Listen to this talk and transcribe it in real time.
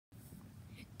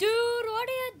what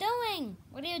are you doing?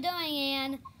 What are you doing,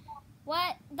 Ian?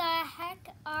 What the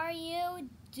heck are you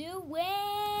doing?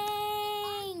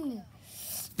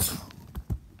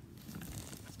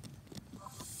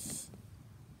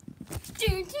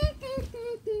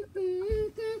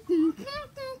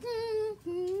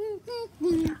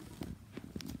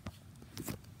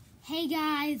 Hey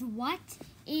guys, what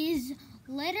is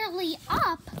literally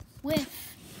up with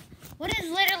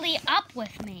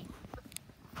me?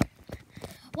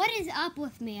 What is up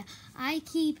with me? I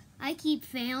keep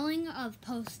failing of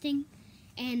posting,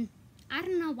 and I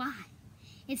don't know why.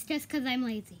 It's just because I'm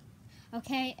lazy.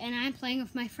 Okay, and I'm playing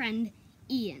with my friend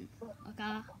Ian.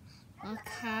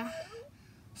 Okay.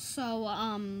 So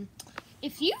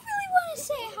if you really want to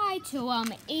say hi to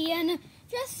Ian,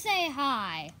 just say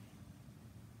hi.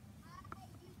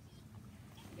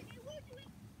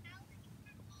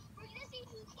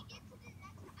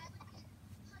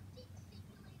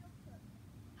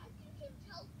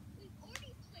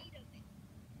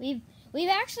 We've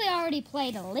actually already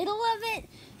played a little of it,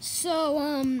 so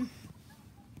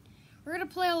we're gonna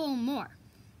play a little more.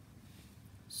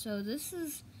 So this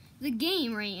is the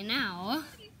game right now.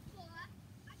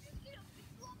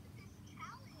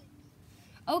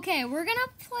 Okay, we're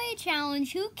gonna play a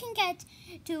challenge. Who can get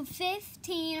to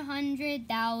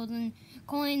 1,500,000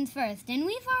 coins first? And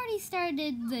we've already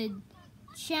started the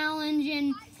challenge,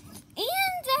 and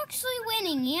Ian's actually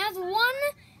winning. He has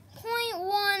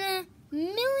 1.1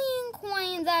 million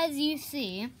coins, as you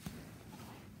see.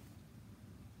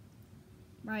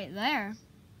 Right there.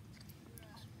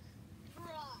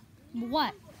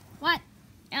 What? What?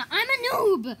 I'm a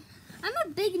noob. I'm a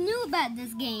big noob at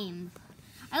this game.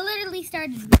 I literally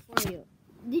started before you.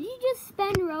 Did you just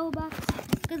spend Robux?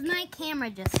 Because my camera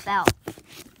just fell.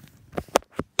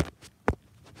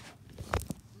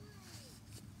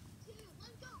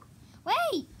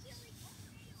 Wait!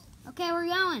 Okay, we're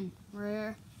going.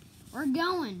 We're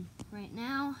going right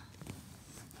now.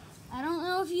 I don't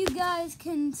know if you guys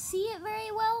can see it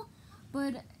very well,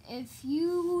 but if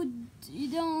you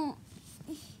don't,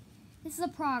 it's the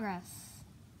progress.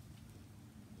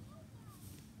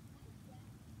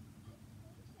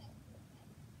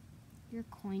 Your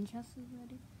coin chest is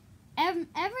ready?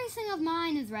 Everything of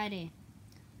mine is ready.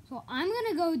 So I'm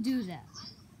gonna go do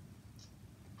this.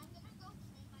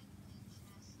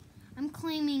 I'm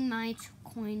claiming my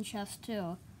coin chest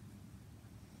too.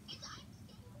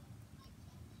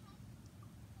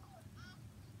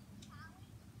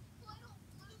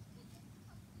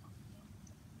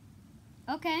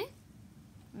 Okay.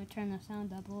 I'm gonna turn the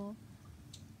sound up a little.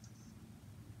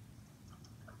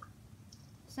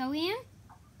 So Ian?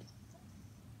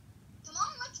 Come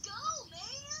on, let's go,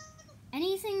 man!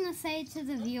 Anything to say to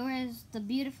the viewers, the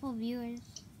beautiful viewers?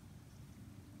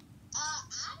 I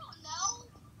don't know.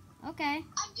 Okay.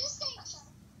 I'm just saying,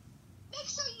 make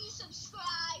sure you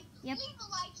subscribe, Yep. leave a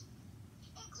like,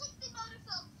 and click the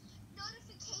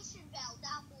notification bell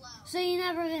down below. So you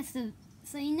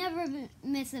never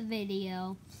miss a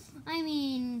video. I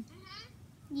mean,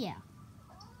 yeah,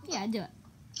 do it.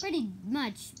 Pretty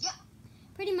much. Yep.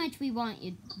 Pretty much, we want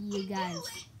you guys. Do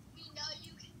it.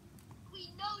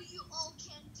 We know you all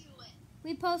can do it.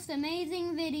 We post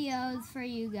amazing videos for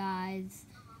you guys.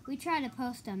 We try to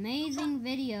post amazing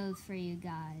videos for you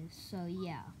guys. So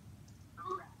yeah.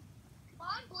 Come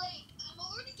on, Blake. I'm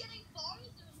already getting farther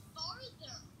and farther.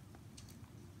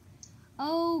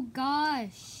 Oh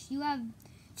gosh, you have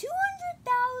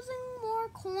 200,000 more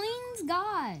coins.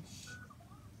 Gosh,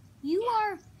 you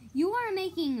are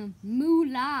making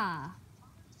moolah.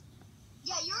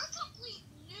 Yeah, you're a complete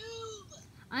noob.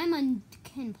 I'm a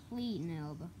complete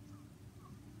noob.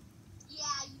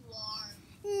 Yeah, you are.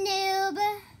 Noob.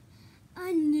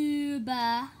 A noob.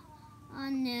 A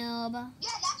noob.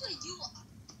 Yeah, that's what you are.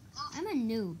 I'm a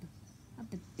noob. I'm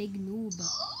a big noob.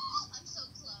 Oh, I'm so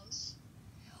close.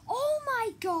 Oh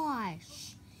my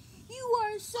gosh. You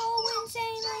are so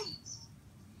insane.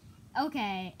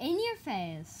 Okay, in your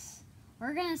face.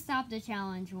 We're going to stop the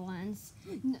challenge once.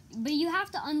 But you have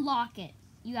to unlock it.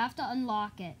 You have to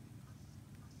unlock it.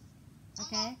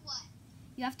 Okay? Unlock what?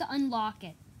 You have to unlock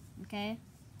it. Okay?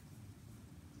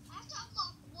 I have to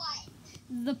unlock what?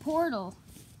 The portal.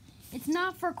 It's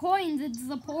not for coins, it's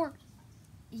the port.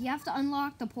 You have to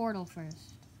unlock the portal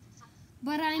first.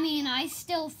 But I mean, I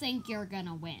still think you're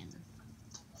gonna win.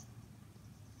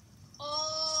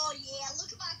 Oh yeah,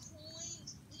 look at my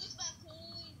coins. Look at my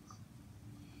coins.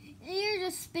 You're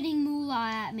just spitting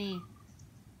moolah at me.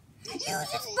 You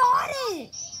just bought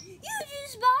it! You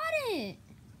just bought it!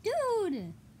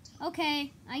 Dude!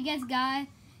 Okay, I guess guys,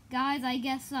 I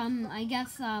guess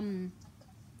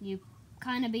you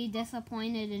kind of be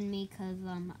disappointed in me because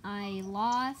I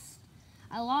lost.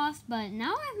 But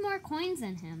now I have more coins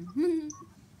than him.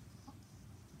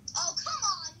 Oh, come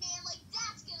on, man. Like,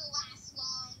 that's gonna last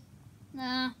long.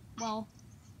 Nah, well,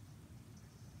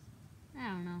 I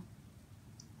don't know.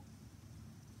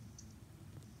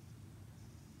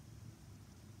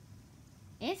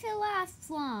 If it lasts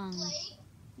long. Blake,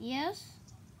 Yes?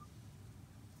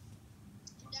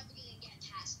 you're never gonna get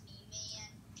past me,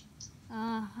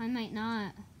 man. I might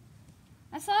not.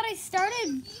 I thought I started. Tell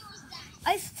your viewers that.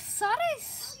 I thought I Tell your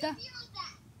started. viewers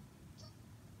that.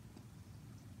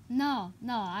 No.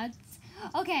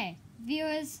 Okay,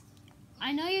 viewers,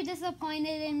 I know you're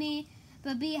disappointed in me,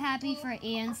 but be happy for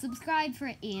Ian. Subscribe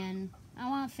for Ian. I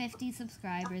want 50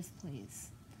 subscribers, please.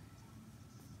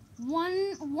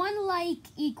 One like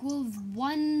equals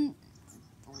one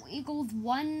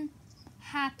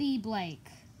happy Blake.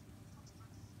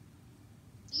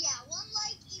 Yeah, 1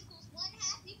 like equals 1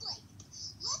 happy Blake.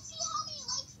 Let's see how many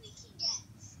likes we can get.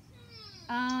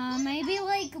 Maybe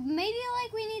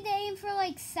like we need to aim for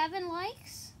like 7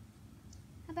 likes.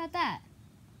 How about that?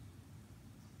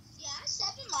 Yeah,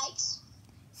 7 likes.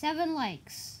 7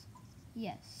 likes.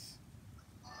 Yes.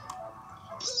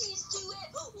 Please do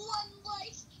it. 1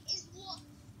 like is one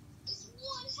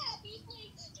happy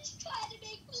Blake. Just try to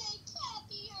make Blake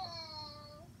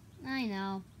happier. I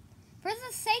know. For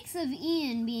the sakes of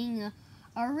Ian being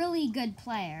a really good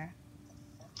player.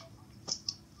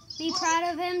 Be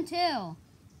proud of him too.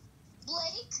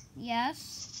 Blake,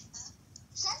 Yes.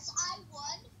 since I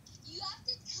won, you have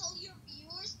to tell your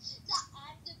viewers that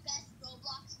I'm the best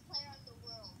Roblox player in the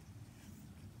world.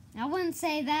 I wouldn't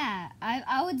say that.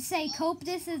 I would say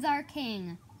Coptus is our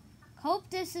king.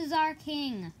 Coptus is our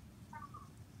king.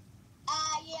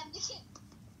 I am the king.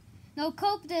 No,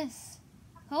 Coptus.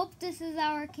 Coptus is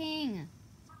our king.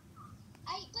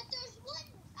 But there's one.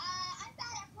 I'm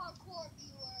bad at parkour,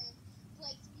 viewers.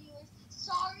 Blake's viewers.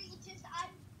 Sorry, it's just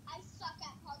I suck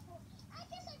at parkour. I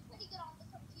guess I'm pretty good on the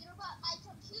computer, but my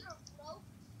computer broke.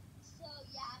 So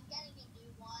yeah, I'm getting a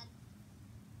new one.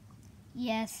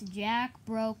 Yes, Jack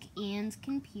broke Ian's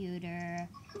computer.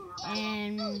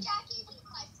 And no, Jack isn't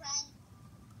my friend.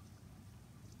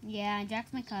 yeah,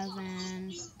 Jack's my cousin.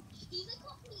 He's a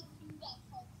complete noob at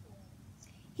parkour.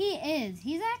 He is.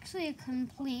 He's actually a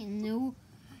complete noob.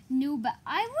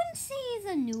 I wouldn't say he's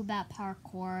a noob at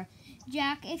parkour.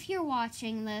 Jack, if you're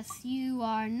watching this, you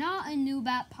are not a noob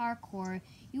at parkour.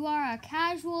 You are a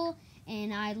casual,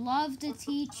 and I'd love to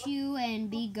teach you and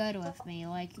be good with me,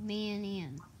 like me and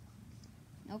Ian.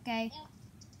 Okay?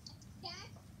 Jack,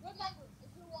 remember, if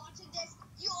you're watching this,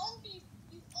 you owe me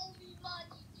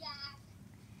money, Jack.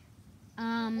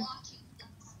 You're watching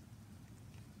this.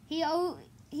 He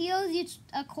owes you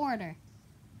a quarter.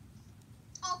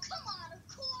 Oh, come on,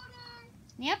 a quarter.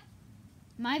 Yep.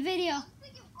 My video. I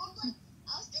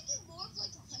was thinking more of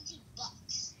like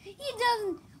 $100. He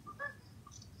doesn't.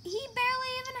 He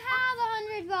barely even has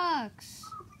 $100.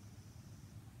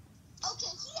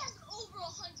 Okay, he has over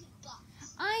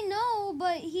 $100. I know,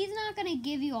 but he's not gonna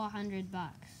give you $100.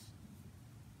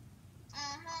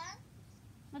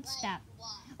 Let's Like stop.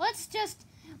 what?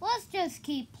 Let's just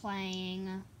keep playing.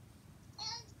 And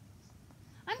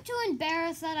I'm too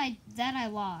embarrassed that I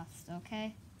lost.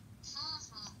 Okay.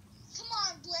 come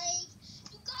on, Blake.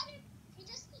 You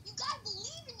gotta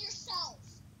believe in yourself.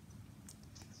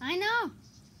 I know.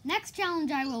 Next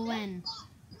challenge I will win.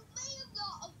 You may have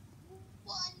not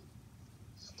won,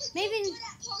 but Maybe- you're good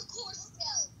at parkour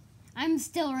still. I'm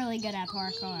still really good at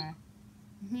parkour.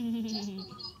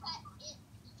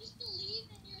 Just believe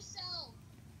in yourself.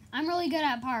 I'm really good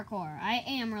at parkour. I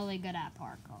am really good at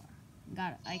parkour.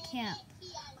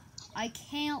 I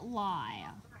can't lie.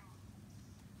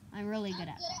 I'm really good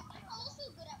at parkour. I'm also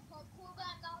good at parkour, but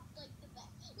I'm not like the best.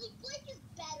 Like Blake is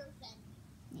better than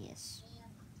me. Yes.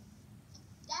 And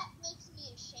that makes me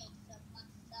ashamed of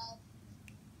myself.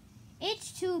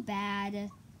 It's too bad.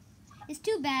 It's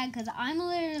too bad because I'm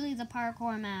literally the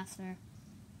parkour master.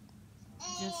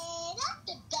 Not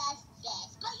the best,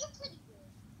 but you're pretty good.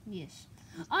 Yes.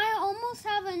 I almost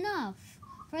have enough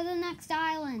for the next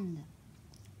island.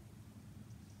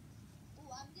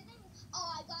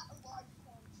 I got a large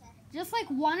coin check. Just like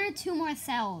 1 or 2 more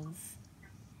cells.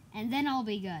 And then I'll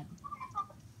be good.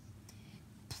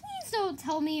 Please don't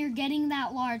tell me you're getting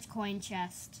that large coin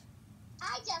chest.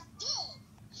 I just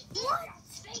did. What?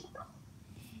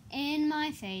 In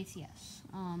my face, yes.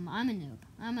 I'm a noob.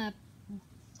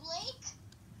 Blake,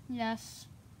 Yes.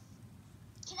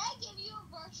 can I give you a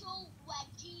virtual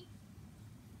wedgie?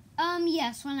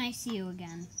 Yes, when I see you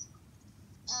again.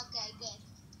 Okay, good.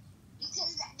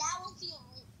 Because that will feel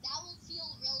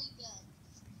really good.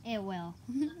 It will.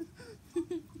 Giving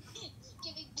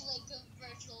Blake a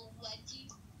virtual wedgie.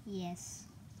 Yes.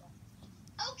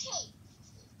 Okay.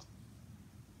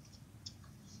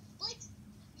 Blake.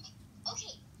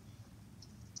 Okay.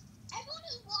 Everyone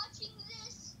who's watching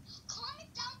this, comment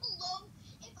down below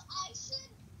if I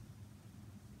should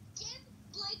give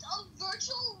Blake a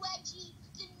virtual wedgie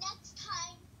the next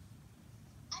time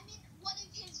I'm in one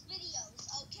of his videos,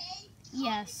 okay?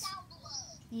 Yes. Comment down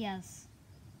below. Yes.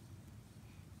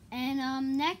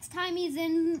 And next time he's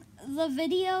in the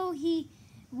video, we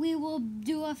will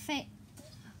do a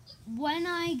when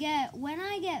I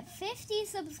get 50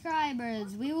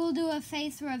 subscribers, we will do a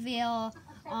face reveal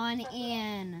on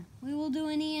Ian. We will do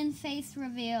an Ian face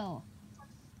reveal.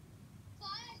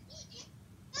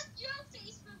 And your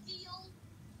face reveal.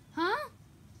 Huh?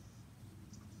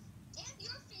 And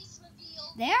your face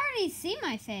reveal. They already see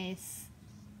my face.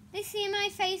 They see my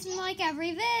face in like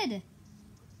every vid.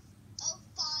 Oh,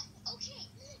 fine. Okay.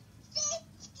 50.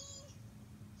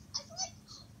 I feel like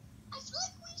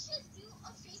we should do a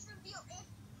face reveal if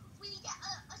we get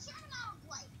a certain amount of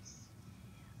likes.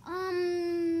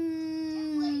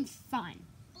 Fine.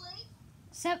 Blake?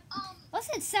 Let's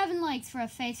hit 7 likes for a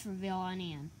face reveal on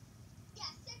Ian. Yeah,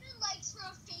 7 likes for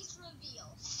a face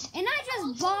reveal. And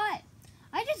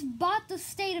I just bought the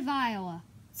state of Iowa.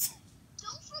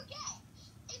 Don't forget,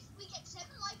 if we get 7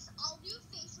 likes, I'll do a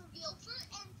face reveal for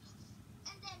and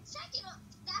then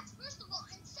that's first of all,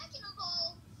 and second of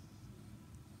all,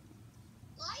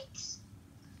 likes.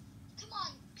 Come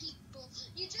on, people.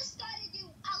 You just gotta do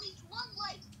at least 1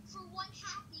 like for 1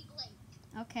 happy Blake.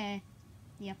 Okay.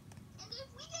 Yep. And if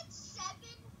we get 7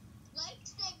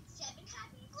 likes, then 7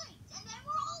 happy Blakes. And then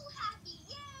we're all happy.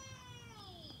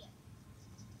 Yay!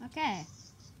 Okay.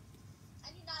 I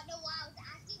do not know why I was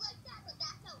acting like that, but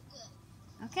that felt good.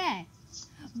 Okay.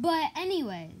 But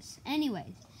anyways,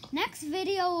 next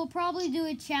video we'll probably do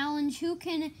a challenge. We'll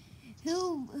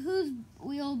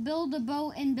build a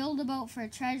boat and build a boat for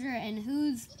treasure, and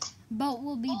whose boat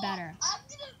will be better. I'm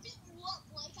gonna beat you up,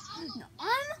 Blake.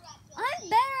 I'm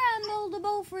better at build a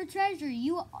boat for treasure.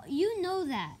 You know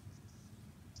that.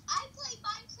 I play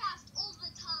Minecraft all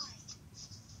the time.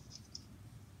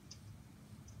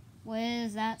 What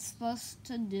is that supposed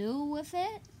to do with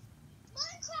it?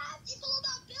 Minecraft is all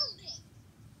about building.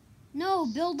 No,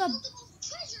 build a Build a boat for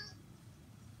treasure.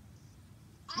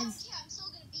 I don't care. I'm still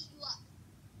gonna beat you up.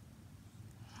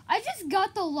 I just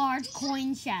got the large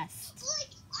coin chest.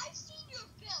 Blake, I've seen your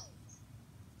builds.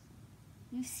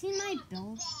 You've seen my They're not the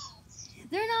build? best.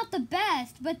 They're not the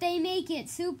best, but they make it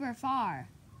super far.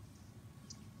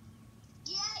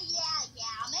 Yeah.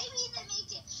 Maybe they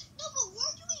make it. No, but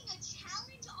we're doing a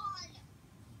challenge on.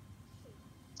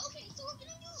 Okay, so we're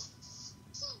gonna do.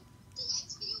 So the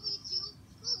next video we do,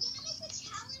 we're gonna make a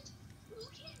challenge. Who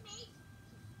can make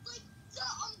like the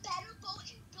better boat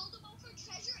and build a boat for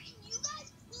treasure, and you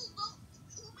guys will vote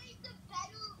who made the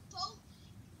better boat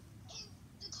in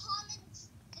the comments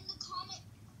in the comment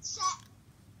set.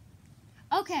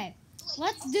 Okay,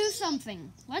 Like,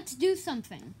 let's do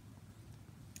something.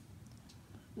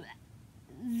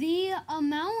 The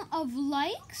amount of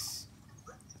likes,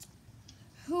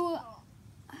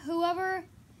 whoever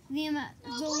the amount,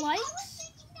 No, the Blake, I was likes,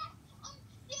 thinking that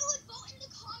they would vote in the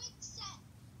comment set.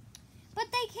 but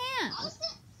they I can't. was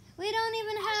thinking. We don't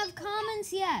even have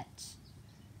comments yet.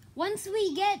 Once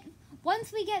we get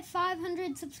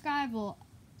 500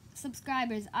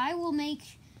 subscribers, I will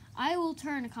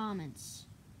turn comments,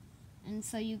 and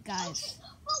so you guys. Okay,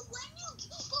 but when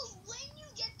you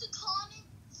get the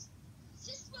comments,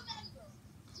 just remember,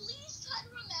 please try to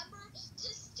remember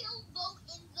to still vote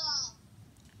in the,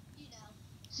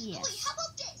 Yes. Wait, how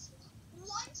about this?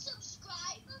 1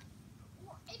 subscriber,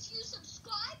 if you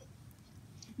subscribe,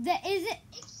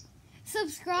 it's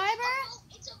Subscriber?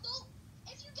 It's a vote.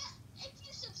 If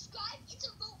you subscribe, it's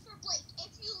a vote for Blake.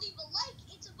 If you leave a like,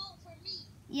 it's a vote for me.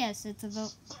 Yes, it's a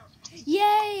vote.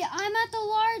 Yay! I'm at the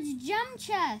large gem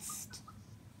chest.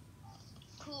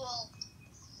 Cool.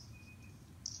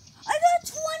 I got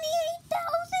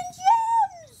 28,000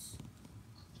 gems.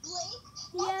 Blake,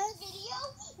 Yes. next video,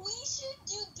 we should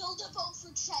do build a boat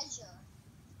for treasure.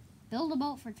 Build a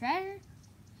boat for treasure?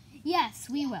 Yes,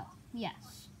 we will.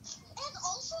 Yes. And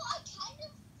also,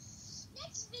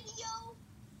 next video,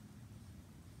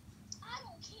 I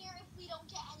don't care if we don't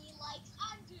get any likes.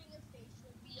 I'm doing a face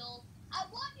reveal. I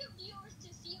want your viewers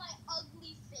to see my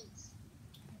ugly face.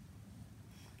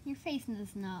 Your face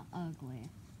is not ugly.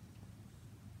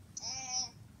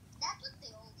 That's what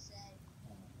they all say.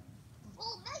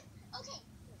 Well,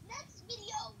 next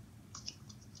video,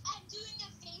 I'm doing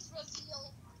a face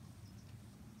reveal.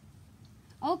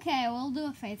 Okay, we'll do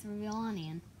a face reveal on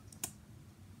Ian.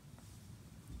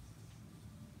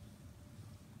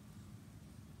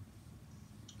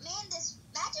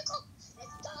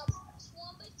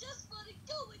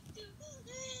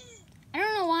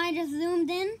 just zoomed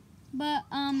in, but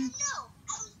No, I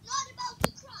was not about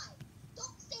to cry.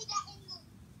 Don't say that in your...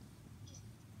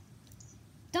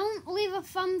 don't leave a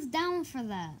thumbs down for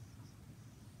that.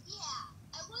 Yeah,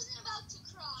 I wasn't about to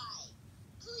cry.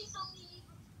 Please don't leave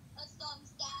a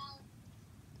thumbs down.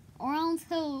 Or else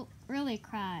he'll really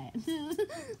cry.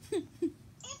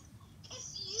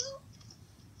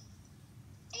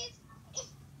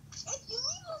 If you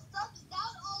leave a thumbs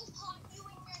down, I'll haunt you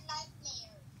in your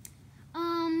nightmare.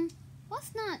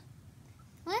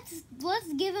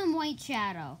 Let's give him White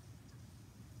Shadow.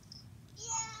 Yeah,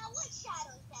 White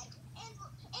Shadow's dead.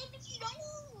 And if you don't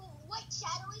know who White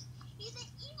Shadow is, he's an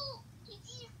evil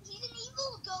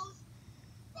ghost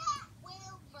that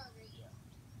will murder you.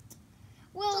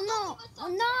 Well, So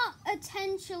no, not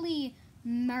potentially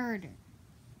murder.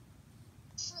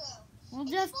 True. We'll And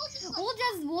just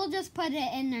people we'll just put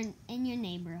it in your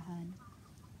neighborhood.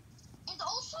 And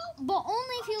also, But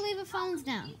only if you leave a thumbs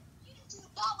down. you do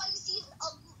not want to see his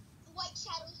White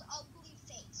Shadow's ugly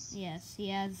face. Yes, he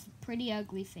has a pretty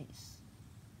ugly face.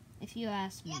 If you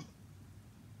ask me. Yep.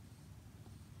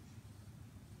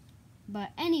 But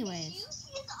If anyways, you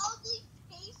see his ugly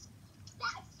face,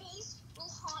 that face will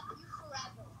haunt you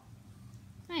forever.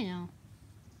 I know.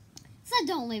 So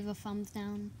don't leave a thumbs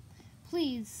down.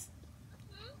 Please.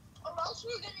 Or else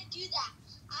we're gonna do that.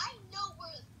 I know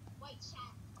where White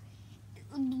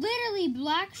Shadow. Literally,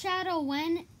 Black Shadow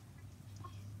went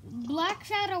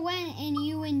in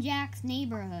you and Jack's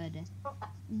neighborhood.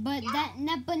 But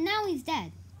Yeah. but now he's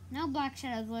dead. Now Black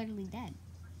Shadow's literally dead.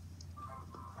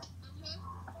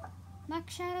 Black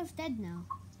Shadow's dead now.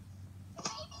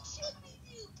 Maybe should we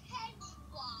do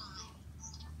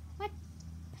Pennywise? What?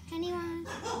 Pennywise?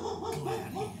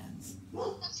 Glad hands.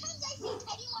 Sometimes I see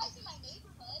Pennywise in my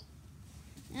neighborhood.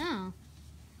 Oh.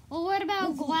 Well, what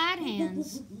about Glad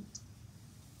Hands?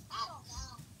 I don't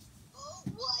know.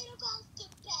 What about the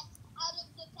best out of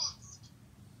the best?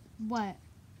 What?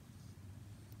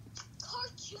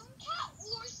 Cartoon Cat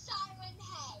or Siren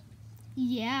Head?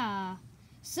 Yeah.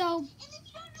 So, And if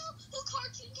you don't know who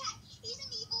Cartoon Cat, he's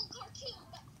an evil cartoon.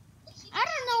 But I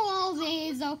don't know all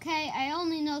these, okay? I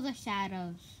only know the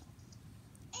shadows.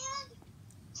 And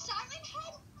Siren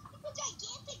Head is a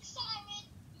gigantic siren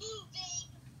moving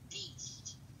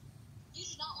beast. You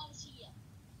do not want to see him.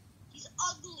 He's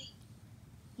ugly.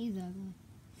 He's ugly.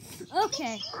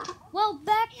 Okay. Well,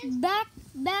 back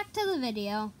to the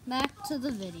video. Back to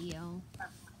the video.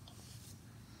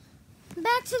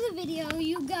 Back to the video.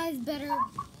 You guys better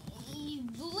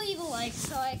leave a like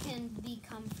so I can be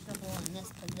comfortable in this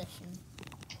position.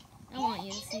 I want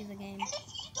you to see the game. And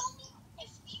if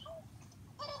you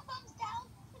put a thumbs down,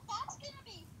 that's gonna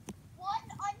be one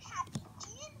unhappy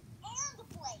Ian and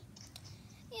Blake.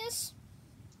 Yes.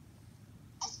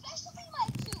 Especially my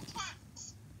two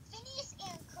cats, Phineas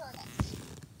and Curtis.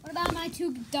 What about my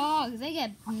two dogs? They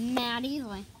get mad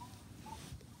easily.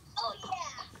 Oh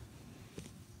yeah.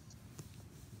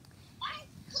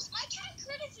 Because my cat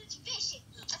Curtis is vicious.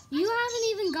 You haven't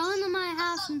even gone to my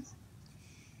house.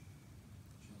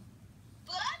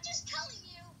 But I'm just telling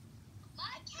you,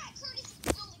 my cat Curtis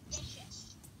is really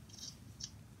vicious.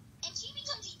 And she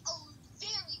becomes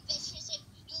very vicious if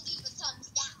you leave a thumbs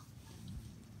down.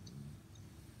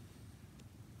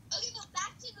 Okay, but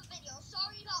back to the video.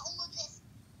 Sorry about all of this.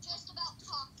 Just about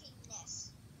talkingness.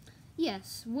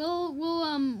 Yes,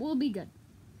 we'll be good.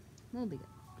 We'll be good.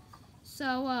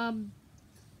 So,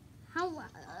 how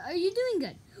are you doing?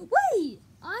 Good. Wait,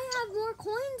 I have more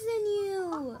coins than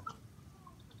you.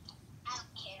 I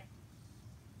don't care.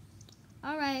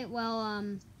 All right.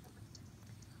 Well,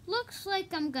 looks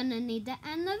like I'm gonna need to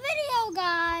end the video,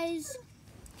 guys.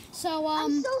 So,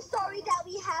 I'm so sorry that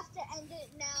we have to end it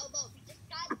now, but we just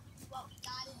gotta do what we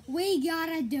gotta do. we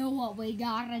gotta do what we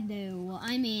gotta do.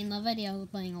 I mean, the video is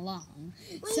playing along.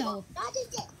 So,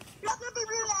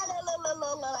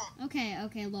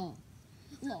 okay, lol.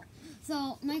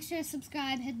 So, make sure to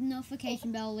subscribe, hit the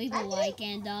notification bell, leave a like,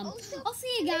 and I'll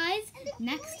see you guys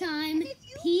next time.